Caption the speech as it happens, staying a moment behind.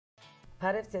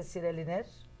Parevțe sireliner,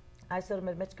 այսօր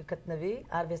մեր մեջ կգտնվի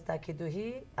արվեստագետուհի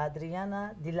Adriana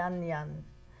Delanian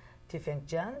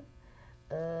Tüfekcan,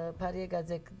 Փարի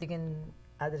եկած եք դիգին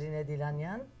Adrian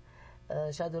Delanian,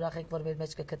 շատ ուրախ ենք որ մեր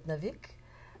մեջ կգտնվիք։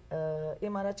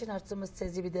 Իմ առաջին հարցումս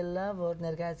ցեզի բիդելա որ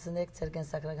ներկայացնեք ձեր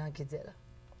կենսագրականքի ձերը։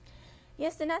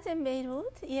 Ես ծնած եմ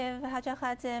Բեյրութ եւ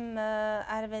հաճախած եմ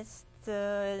արվեստ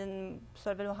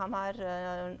սովորելու համար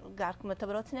գարկում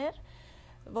դպրոցներ,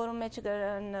 որում մեջ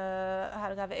կան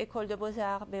հարգավ École de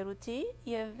Beaux-Arts Բեյրութի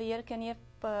եւ երկեն եւ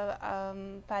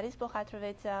Փարիզ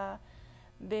փոխադրվեցա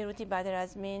Բեյրութի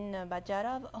բادرազմին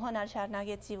բաժարավ հոնար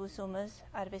շարնագեցի ուսումս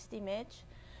արվեստի մեջ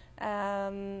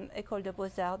École de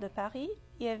Beaux-Arts de Paris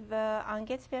եւ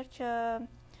անգեց վերջը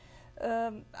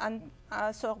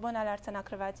Sorbonne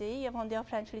ալարցանակրված էի եւ հոնդեղ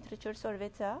French literature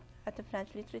սորվեցա at the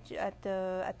French literature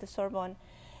at the Sorbonne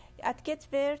Atget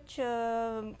վերջ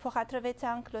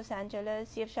փոխադրվեցանք Los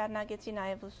Angeles եւ շարունակեցի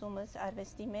նաեւ ուսումս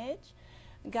արվեստի մեջ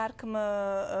գարկմը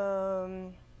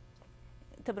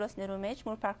դպրոցներում մեջ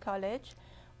Moore Park College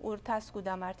ուր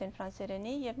տասկուդամ արդեն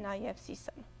ֆրանսերենի եւ նաեւ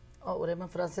սիսան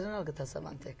Ուրեմն ֆրանսերեն ալ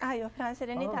գտասավանտեք Այո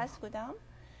ֆրանսերենի տասկուդամ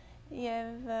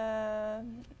եւ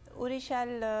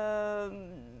ուրիշալ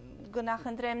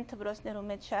գնահնդրեմ դպրոցներում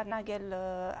մեջ շարունակել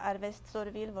արվեստ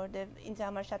սորվիլ որտեղ ինձ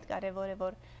համար շատ կարեւոր է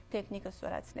որ տեխնիկը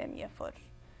սորացնեմ եւ որ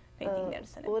painting-ներ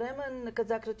սնեմ Ուրեմն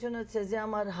կզակրությունը ցեզի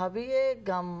համար հobby է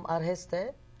կամ արհեստ է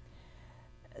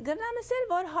Գնամ ասել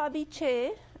որ hobby չէ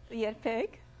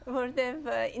երբեք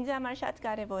որտեղ ինձ համար շատ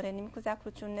կարեւոր են իմ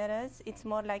կզակրություններս it's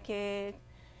more like a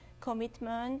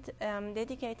commitment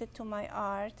dedicated to my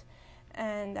art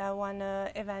and I want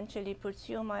to eventually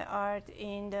pursue my art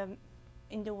in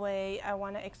the way I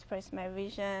want to express my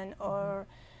vision or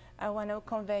I want to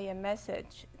convey a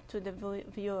message to the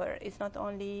viewer. It's not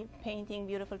only painting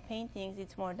beautiful paintings,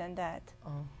 it's more than that.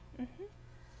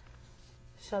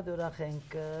 Շատ ուրախ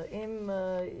ենք իմ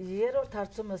երրորդ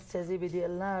հարցումս ցեզի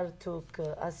բիդիելնար թուք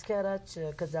ասկի առաջ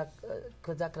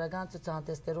կզակրական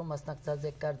ցուցահանդեսներում մասնակցած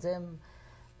եք կարծեմ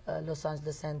Los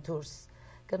Angeles and Tours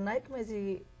կնայեք մեզի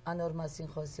անոր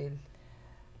մասին խոսիլ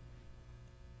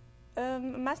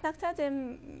Մասնակցած եմ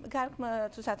գարկմը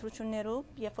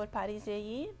ցուցադրություններով, երբ որ Փարիզ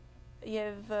էի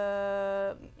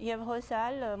եւ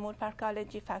հոսալ Moore Park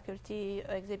College-ի faculty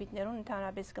exhibit-ներուն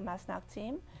ընդհանրապես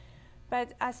կմասնակցեմ,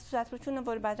 բայց այս ցուցադրությունը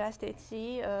որ պատրաստեցի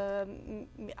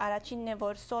առաջինն է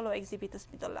որ solo exhibit-ս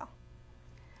պիտոլա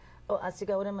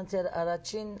Ասիկա ուրեմն ձեր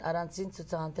առաջին առանցին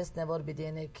ցուցահանդեսն է որ պիտի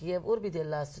ենեք եւ ուր պիտի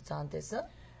լա ցուցահանդեսը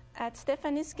At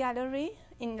Stephanie's Gallery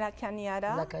in La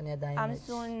Cañada,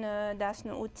 Amsun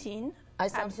 18-ին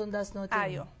Այս Amsun 18-ին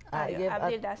Այո,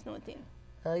 ապրիլ 18-ին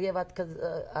Եվ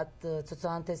at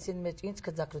ցուցահանդեսին մեջ ինչ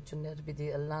կզակրություններ պիտի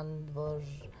լան որ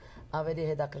ավելի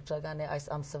հետաքրքրական է այս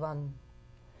ամսվան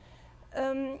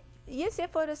Ես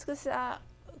երբ որ սկսա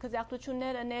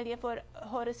կզակրություններ անել երբ որ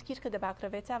հորս գիրքը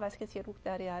դպակրվեցավ ասկես 2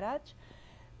 տարի առաջ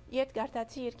Ետ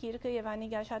գարտացի երկիրքը եւ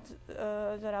անիգա շատ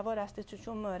զորավոր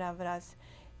աստեցություն հրավրած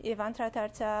Եվ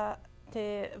անդրադարձա թե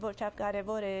որչափ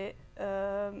կարևոր է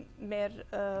մեր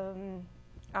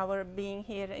our being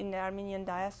here in the Armenian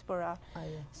diaspora.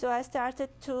 So I started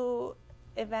to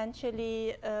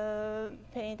eventually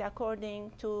paint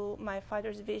according to my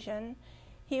father's vision.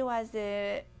 He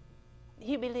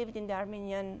believed in the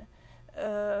Armenian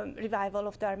revival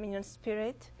of the Armenian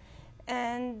spirit.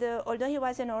 And although he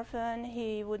was an orphan,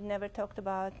 he would never talk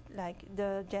about like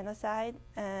the genocide,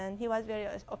 and he was very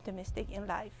optimistic in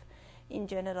life in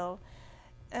general.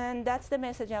 And that's the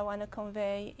message I want to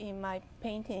convey in my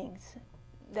paintings,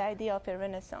 the idea of a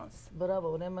renaissance.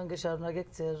 Bravo, ուրեմն գշարունակեք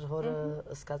ձեր հորը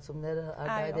սկացումները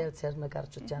արգայել ձեր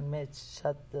նկարչության մեջ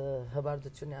շատ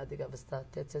հբարդություն է ադիգա վստահ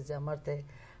թե ձեզ համար թե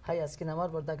հայ ասկին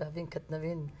համար որ դակավին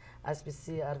գտնվին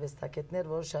այսպիսի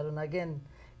արվեստագետներ որ շարունակեն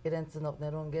իրենց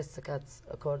ծնողներուն գես ցկած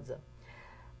կորձը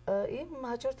իմ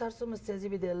հաջորդ հարցումս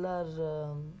ցեզի բիդելար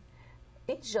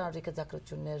ինչ ժանրի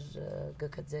կզակրություններ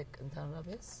գկձեք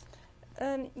ընդհանրապես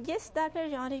ես տարբեր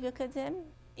ժանրի գկձեմ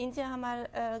ինձ համար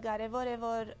կարևոր է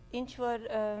որ ինչ որ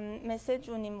մեսեջ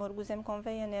ունիմ որ գուզեմ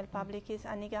կոնվեյնել public-ից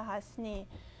անիգա հասնի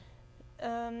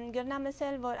գտնամ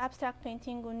ասել որ abstract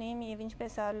painting ունիմ եւ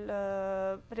ինչպես ալ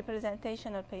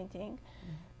representational painting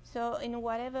So in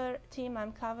whatever theme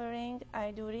I'm covering,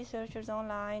 I do researches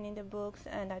online in the books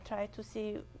and I try to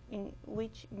see in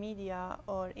which media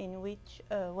or in which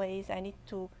ways I need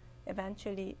to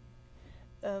eventually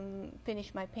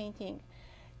finish my painting.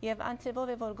 Եվ անցեվով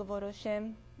է որ գվորոշեմ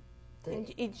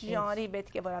ինչ ժանրի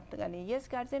պետք է որ ապտգանի։ Ես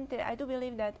կարծեմ թե I do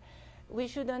believe that we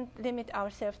shouldn't limit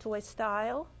ourselves to a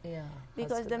style,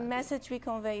 because the message we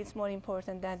convey is more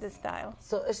important than the style.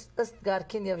 So ըստ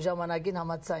գարքին եւ ժամանակին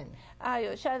համաձայն։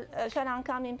 Այո, շատ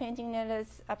անգամ իմ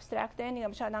painting-ներս abstract են,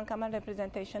 եւ շատ անգամ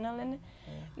representational են,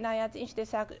 նայած ինչ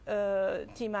տեսակ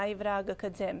թեմայի վրա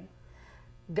գկձեմ։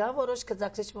 Գա որոշ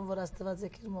կձակցիչ որ աստված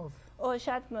եք իրմով։ Օ,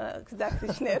 շատ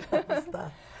կձակցիչներ։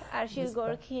 Արշիլ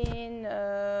Գորքին,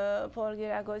 Պոլ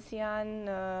Գերագոսյան,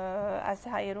 աս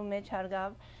հայերու մեջ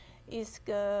հարգավ,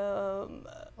 իսկ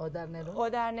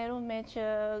օդարներու մեջ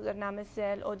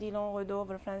գրնամեսել Օդիլոն Ռոդո,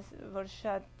 որ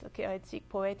շատ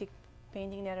գեղեցիկ poetic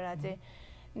painting-ներ արած է,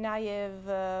 նաև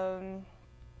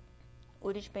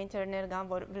ուրիշ painter-ներ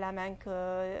կան, որ Vlaminck,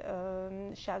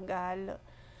 Chagall,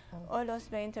 all those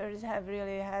painters have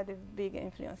really had a big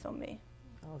influence on me.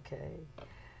 Okay.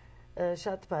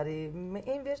 Շատ բարի։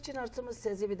 Իմ վերջին հարցումը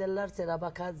ցեզի վիդելար ծեր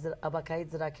աբակայի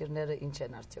ծրագիրները ինչ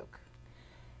են արդյոք։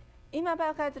 Իմ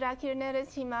աբակայի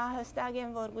ծրագիրներս հիմա հստակ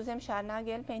են, որ գուզեմ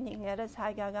շարունակել painting-ներս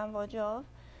հայկական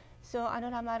ոճով, so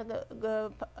անոր համար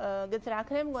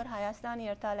գծրակրեմ, որ Հայաստան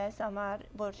երթալես համար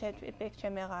որ շատ էպեք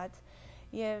չեմ եղած,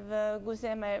 եւ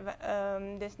գուզեմ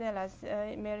դեսնել as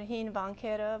մեր հին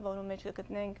բանկերը, որում մեջ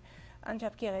կգտնենք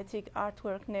անջապ գեղեցիկ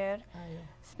artwork-ներ,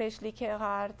 especially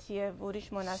քեղարդ եւ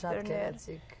ուրիշ մոնաստիրներ։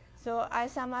 So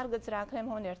այս համար գծրակրեմ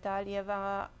հոներ տալ եւ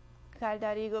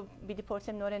կալդարի պիտի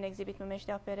փորձեմ նորեն exhibit-ը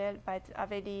մեջտեղ բերել, բայց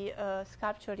ավելի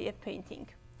sculpture եւ painting։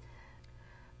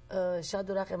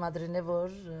 Շատ ուրախ եմ Ադրինե,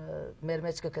 որ մեր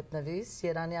մեջ կգտնվիս,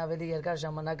 Երանի ավելի երկար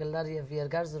ժամանակ գլար եւ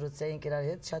երկար զրուցեինք իրար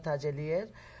հետ, շատ հաճելի էր,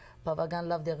 բավական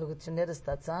լավ դեղեցություններ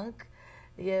ստացանք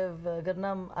եւ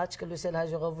գրնամ աչքը լույսել հայ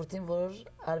ժողովրդին, որ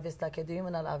արվեստակեդուի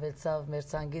մնալ ավելցավ մեր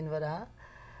ցանգին վրա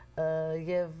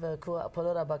եւ քո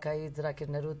բոլոր աբակայի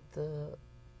ծրագիրներուդ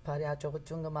բարի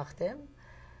հաջողություն կմաղթեմ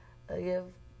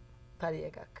եւ բարի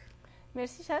եկաք։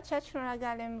 Մերսի շատ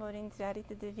շնորհակալ եմ, որ ինձ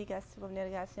արիտ դեպի գասով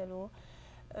ներկայացնելու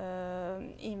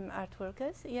իմ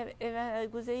artwork-ս եւ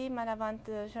գուզեի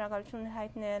մանավանդ շնորհակալություն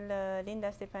հայտնել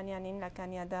Լինդա Ստեփանյանին,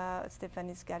 Լականյադա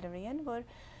Ստեփանիս Gallery-ին, որ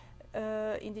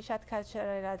ինձ շատ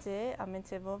քաջալերած է ամեն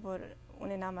ցեվով, որ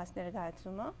ունենամ աս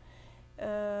ներկայացումը,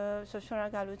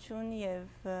 շնորհակալություն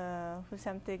եւ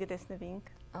հուսամ թե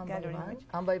կտեսնվենք Gallery-ի մեջ։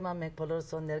 Անպայման մենք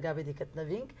բոլորս ներկա պիտի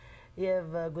գտնվենք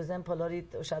եւ գուզեմ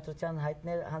բոլորիդ ուշադրության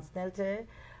հանձնել թե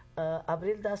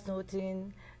ապրիլ 18-ին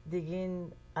դիգին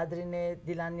Adrian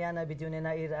Delanian պիտի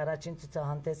ունենա իր առաջին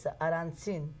ցուցահանդեսը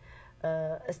առանցին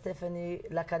Ստեփանի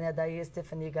Լականյադայի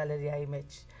Ստեփանի գալերեայի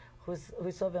մեջ։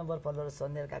 Հույսով եմ, որ բոլորս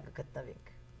ներկա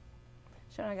կգտնվենք։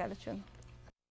 Շնորհակալություն։